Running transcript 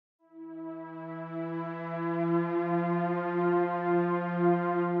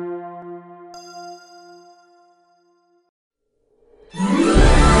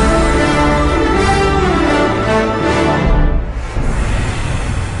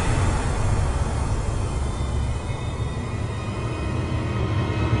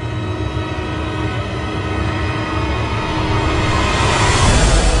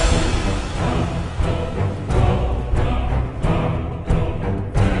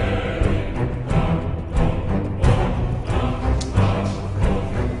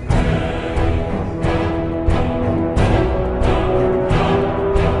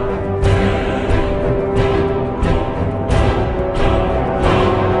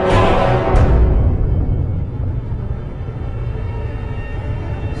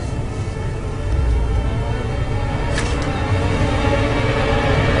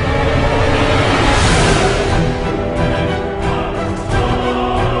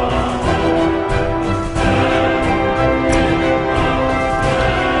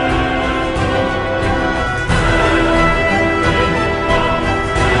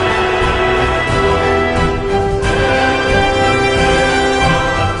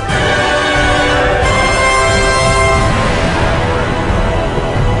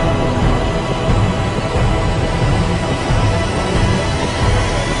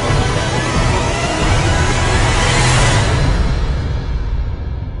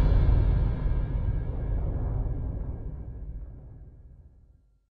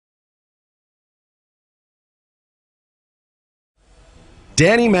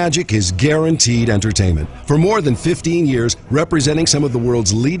Danny Magic is guaranteed entertainment. For more than 15 years, representing some of the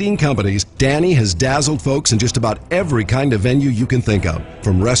world's leading companies, Danny has dazzled folks in just about every kind of venue you can think of.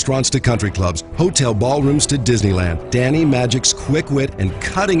 From restaurants to country clubs, hotel ballrooms to Disneyland, Danny Magic's quick wit and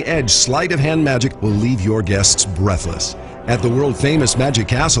cutting-edge sleight of hand magic will leave your guests breathless. At the world-famous Magic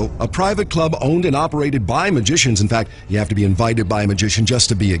Castle, a private club owned and operated by magicians, in fact, you have to be invited by a magician just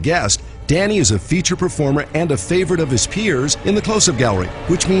to be a guest, Danny is a feature performer and a favorite of his peers in the close-up gallery,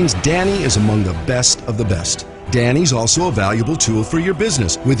 which means Danny is among the best of the best. Danny's also a valuable tool for your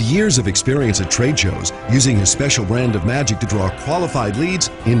business, with years of experience at trade shows, using his special brand of magic to draw qualified leads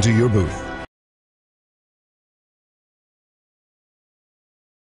into your booth.